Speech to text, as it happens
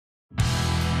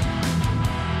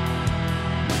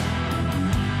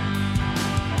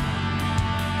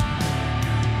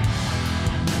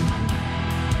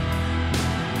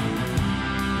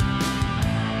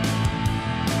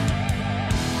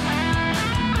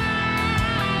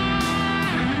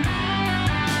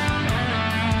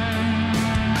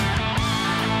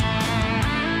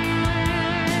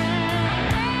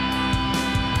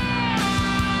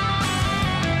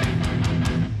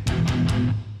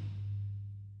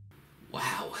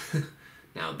Wow.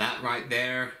 Now that right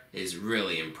there is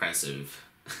really impressive.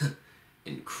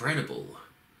 Incredible.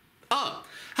 Oh,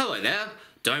 hello there.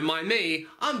 Don't mind me,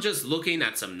 I'm just looking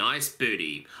at some nice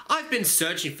booty. I've been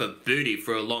searching for booty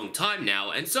for a long time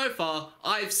now, and so far,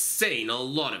 I've seen a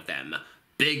lot of them.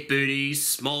 Big booty,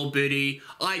 small booty,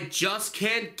 I just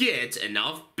can't get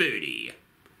enough booty.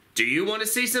 Do you want to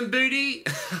see some booty?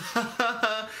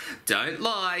 Don't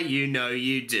lie, you know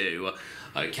you do.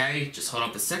 Okay, just hold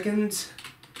up a second.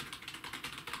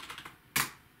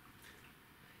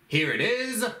 Here it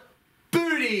is,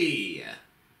 booty!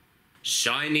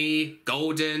 Shiny,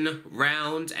 golden,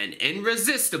 round, and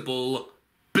irresistible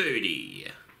booty.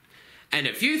 And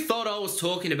if you thought I was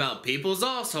talking about people's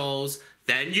assholes,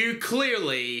 then you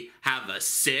clearly have a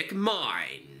sick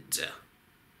mind.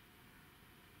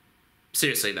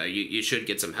 Seriously though, you should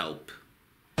get some help.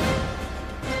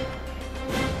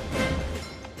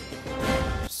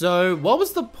 So, what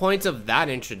was the point of that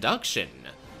introduction?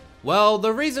 Well,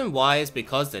 the reason why is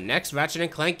because the next Ratchet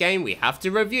 & Clank game we have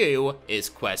to review is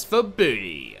Quest for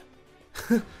Booty.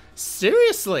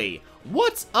 Seriously,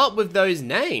 what's up with those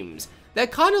names? They're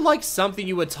kinda like something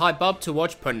you would type up to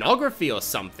watch pornography or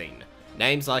something.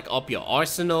 Names like Up Your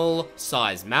Arsenal,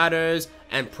 Size Matters,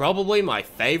 and probably my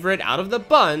favorite out of the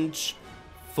bunch,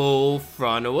 Full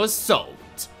Frontal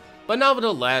Assault. But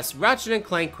nevertheless, Ratchet &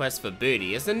 Clank Quest for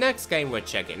Booty is the next game we're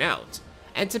checking out.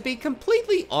 And to be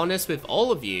completely honest with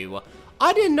all of you,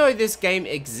 I didn't know this game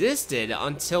existed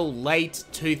until late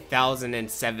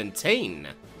 2017.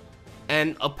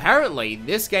 And apparently,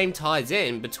 this game ties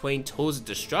in between Tools of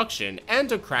Destruction and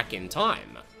A Crack in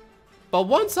Time. But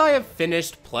once I have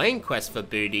finished playing Quest for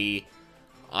Booty,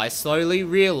 I slowly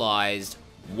realized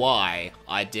why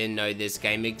I didn't know this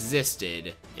game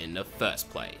existed in the first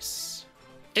place.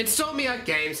 Insomniac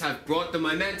Games have brought the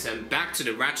momentum back to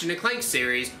the Ratchet & Clank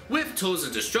series with Tools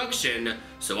of Destruction,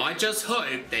 so I just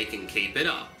hope they can keep it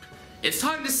up. It's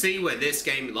time to see where this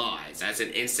game lies, as an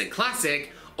instant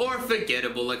classic or a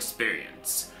forgettable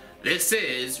experience. This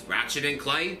is Ratchet &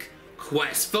 Clank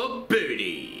Quest for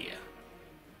Booty.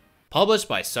 Published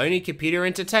by Sony Computer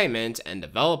Entertainment and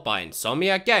developed by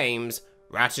Insomniac Games,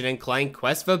 Ratchet & Clank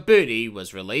Quest for Booty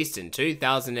was released in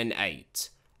 2008.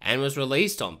 And was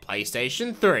released on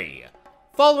PlayStation 3.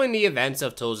 Following the events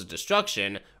of Tools of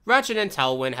Destruction, Ratchet and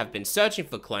Tailwind have been searching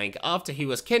for Clank after he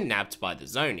was kidnapped by the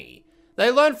Sony. They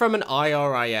learned from an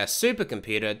IRIS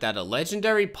supercomputer that a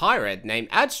legendary pirate named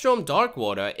Adstrom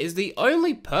Darkwater is the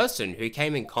only person who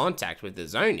came in contact with the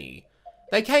Sony.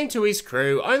 They came to his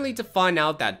crew only to find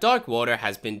out that Darkwater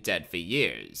has been dead for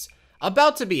years.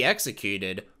 About to be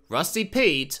executed, Rusty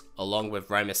Pete, along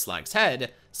with Romus Slag's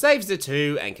head, saves the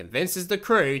two and convinces the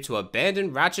crew to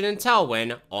abandon Ratchet and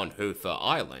Tailwind on Hoofer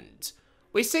Island.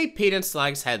 We see Pete and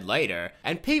Slag's head later,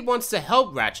 and Pete wants to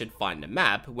help Ratchet find the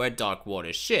map where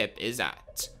Darkwater's ship is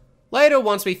at. Later,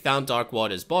 once we found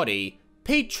Darkwater's body,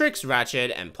 Pete tricks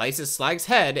Ratchet and places Slag's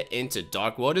head into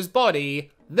Darkwater's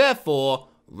body, therefore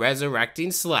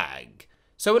resurrecting Slag.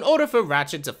 So in order for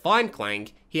Ratchet to find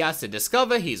Clank, he has to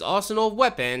discover his arsenal of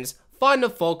weapons, find the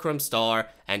Fulcrum Star,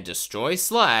 and destroy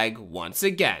Slag once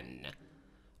again.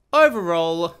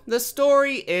 Overall, the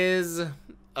story is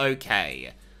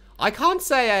okay. I can't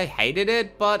say I hated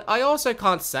it, but I also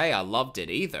can't say I loved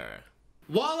it either.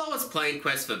 While I was playing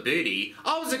Quest for Booty,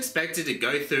 I was expected to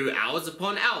go through hours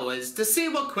upon hours to see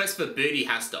what Quest for Booty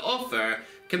has to offer,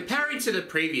 comparing to the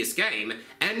previous game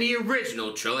and the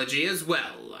original trilogy as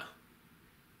well.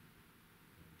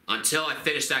 Until I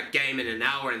finished that game in an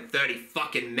hour and 30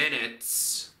 fucking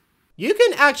minutes. You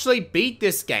can actually beat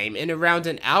this game in around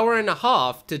an hour and a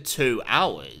half to 2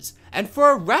 hours, and for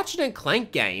a Ratchet &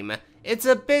 Clank game, it's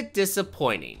a bit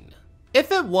disappointing.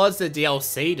 If it was the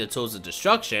DLC to Tools of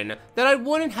Destruction, then I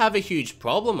wouldn't have a huge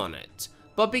problem on it,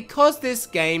 but because this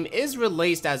game is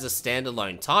released as a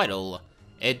standalone title,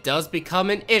 it does become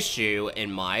an issue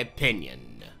in my opinion.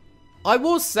 I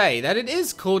will say that it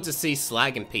is cool to see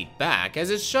Slag and Pete back, as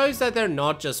it shows that they're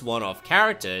not just one-off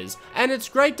characters, and it's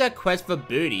great that Quest for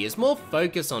Booty is more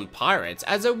focused on pirates,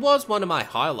 as it was one of my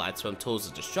highlights from Tools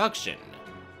of Destruction.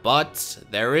 But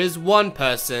there is one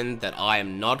person that I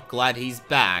am not glad he's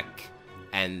back,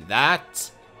 and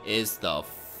that is the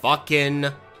fucking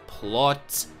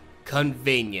plot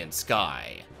convenience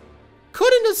guy.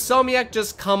 Couldn't Insomniac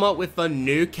just come up with a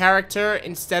new character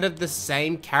instead of the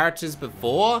same characters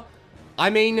before? I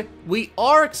mean, we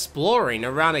are exploring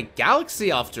around a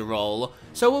galaxy after all,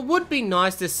 so it would be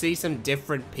nice to see some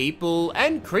different people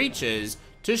and creatures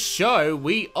to show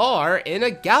we are in a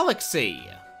galaxy.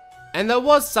 And there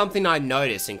was something I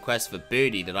noticed in Quest for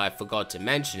Booty that I forgot to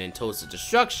mention in Tools of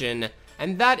Destruction,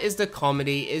 and that is the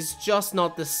comedy is just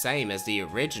not the same as the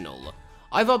original.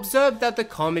 I've observed that the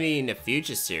comedy in the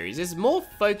future series is more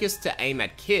focused to aim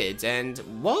at kids, and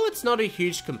while it's not a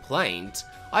huge complaint,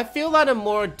 I feel that a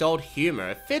more adult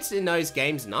humor fits in those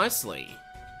games nicely.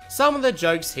 Some of the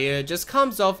jokes here just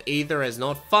comes off either as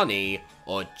not funny,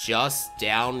 or just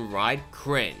downright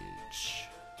cringe.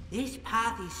 This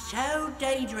path is so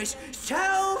dangerous,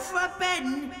 so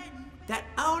forbidden, that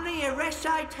only a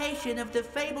recitation of the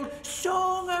fabled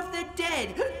Song of the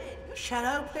Dead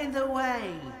shall open the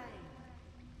way.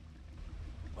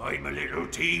 I'm a little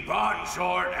teapot,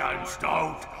 short and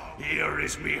stout. Here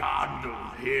is me handle,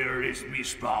 here is me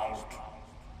spout.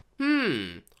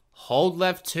 Hold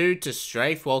left 2 to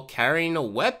strafe while carrying a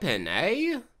weapon,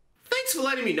 eh? Thanks for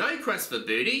letting me know, Quest for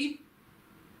Booty.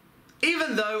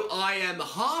 Even though I am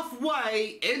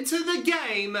halfway into the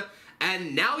game,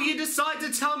 and now you decide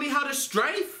to tell me how to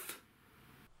strafe?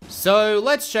 So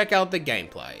let's check out the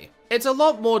gameplay. It's a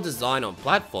lot more designed on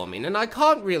platforming, and I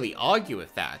can't really argue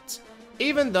with that.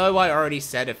 Even though I already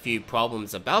said a few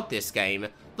problems about this game,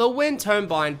 the wind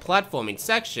turbine platforming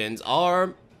sections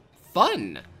are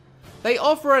fun. They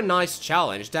offer a nice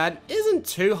challenge that isn't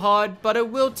too hard, but it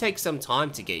will take some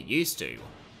time to get used to.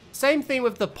 Same thing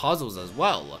with the puzzles as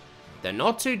well. They're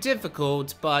not too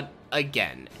difficult, but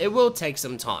again, it will take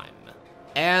some time.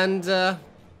 And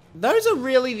those are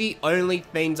really the only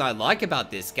things I like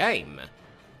about this game.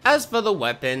 As for the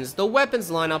weapons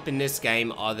lineup in this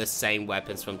game are the same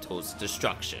weapons from Tools of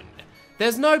Destruction.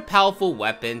 There's no powerful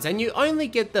weapons, and you only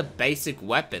get the basic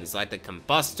weapons like the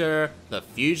combustor, the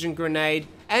fusion grenade,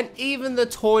 and even the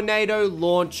tornado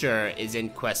launcher is in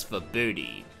Quest for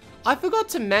Booty. I forgot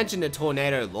to mention the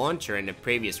tornado launcher in the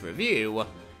previous review,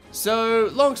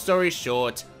 so long story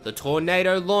short, the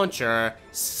tornado launcher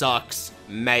sucks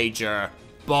major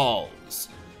balls.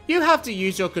 You have to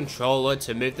use your controller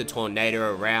to move the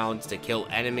tornado around to kill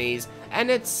enemies, and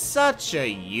it's such a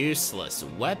useless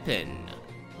weapon.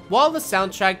 While the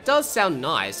soundtrack does sound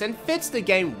nice and fits the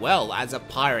game well as a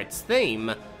pirate's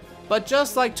theme, but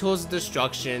just like Tools of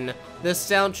Destruction, the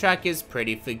soundtrack is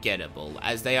pretty forgettable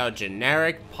as they are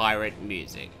generic pirate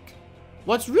music.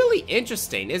 What's really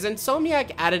interesting is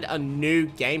Insomniac added a new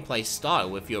gameplay style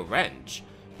with your wrench.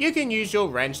 You can use your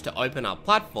wrench to open up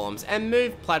platforms and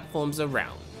move platforms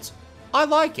around. I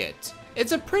like it.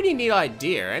 It's a pretty neat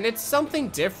idea, and it's something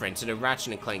different to the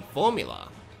Ratchet Clank formula.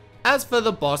 As for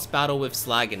the boss battle with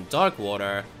Slag and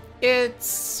Darkwater,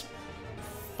 it's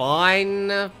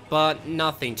fine, but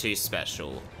nothing too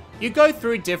special. You go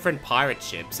through different pirate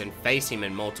ships and face him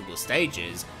in multiple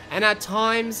stages, and at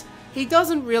times, he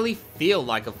doesn't really feel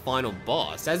like a final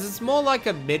boss, as it's more like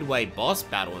a midway boss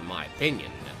battle in my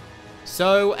opinion.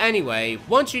 So anyway,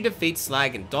 once you defeat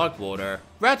Slag and Darkwater,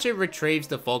 Ratchet retrieves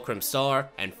the Fulcrum Star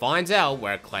and finds out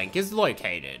where Clank is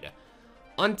located.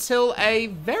 Until a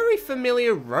very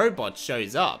familiar robot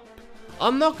shows up.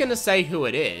 I'm not gonna say who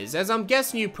it is, as I'm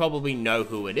guessing you probably know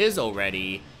who it is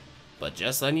already, but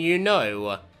just letting you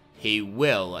know, he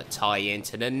will tie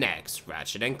into the next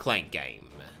Ratchet & Clank game.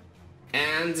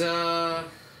 And,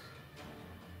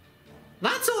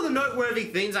 that's all the noteworthy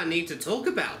things I need to talk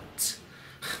about.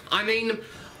 I mean,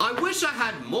 I wish I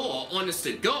had more, honest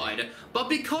to God, but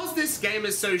because this game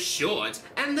is so short,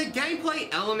 and the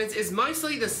gameplay elements is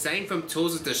mostly the same from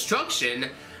Tools of Destruction,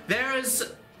 there's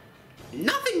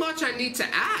nothing much I need to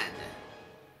add.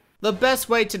 The best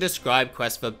way to describe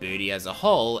Quest for Booty as a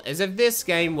whole is if this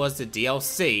game was the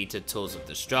DLC to Tools of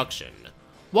Destruction.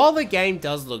 While the game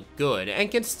does look good and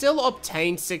can still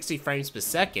obtain 60 frames per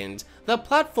second, the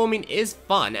platforming is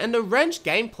fun and the wrench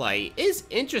gameplay is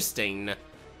interesting.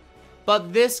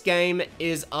 But this game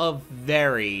is a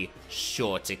very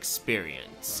short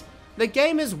experience. The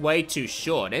game is way too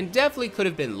short and definitely could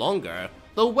have been longer.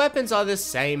 The weapons are the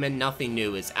same and nothing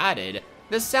new is added.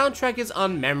 The soundtrack is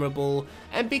unmemorable,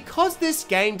 and because this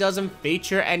game doesn't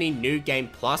feature any New Game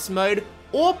Plus mode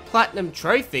or Platinum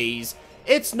trophies,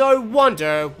 it's no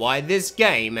wonder why this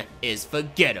game is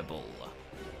forgettable.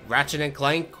 Ratchet &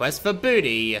 Clank Quest for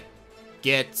Booty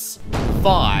gets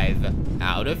 5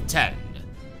 out of 10.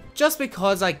 Just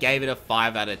because I gave it a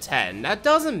 5 out of 10, that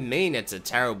doesn't mean it's a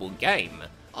terrible game.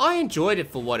 I enjoyed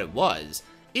it for what it was,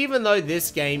 even though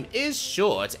this game is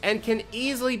short and can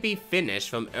easily be finished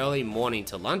from early morning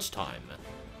to lunchtime.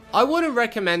 I wouldn't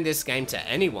recommend this game to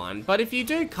anyone, but if you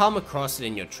do come across it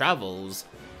in your travels,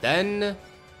 then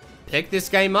pick this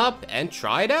game up and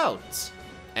try it out.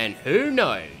 And who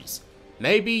knows,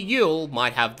 maybe you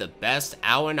might have the best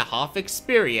hour-and-a-half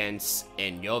experience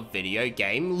in your video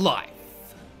game life.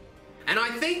 And I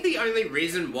think the only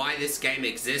reason why this game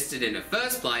existed in the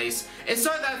first place is so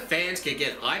that fans could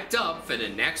get hyped up for the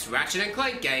next Ratchet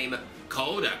Clank game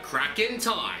called A Crack in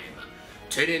Time.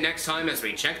 Tune in next time as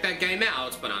we check that game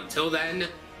out, but until then,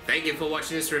 thank you for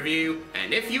watching this review,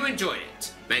 and if you enjoyed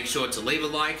it, make sure to leave a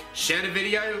like, share the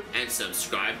video, and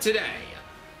subscribe today.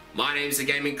 My name's the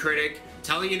Gaming Critic,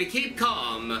 telling you to keep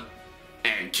calm,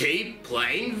 and keep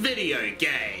playing video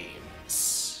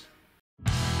games.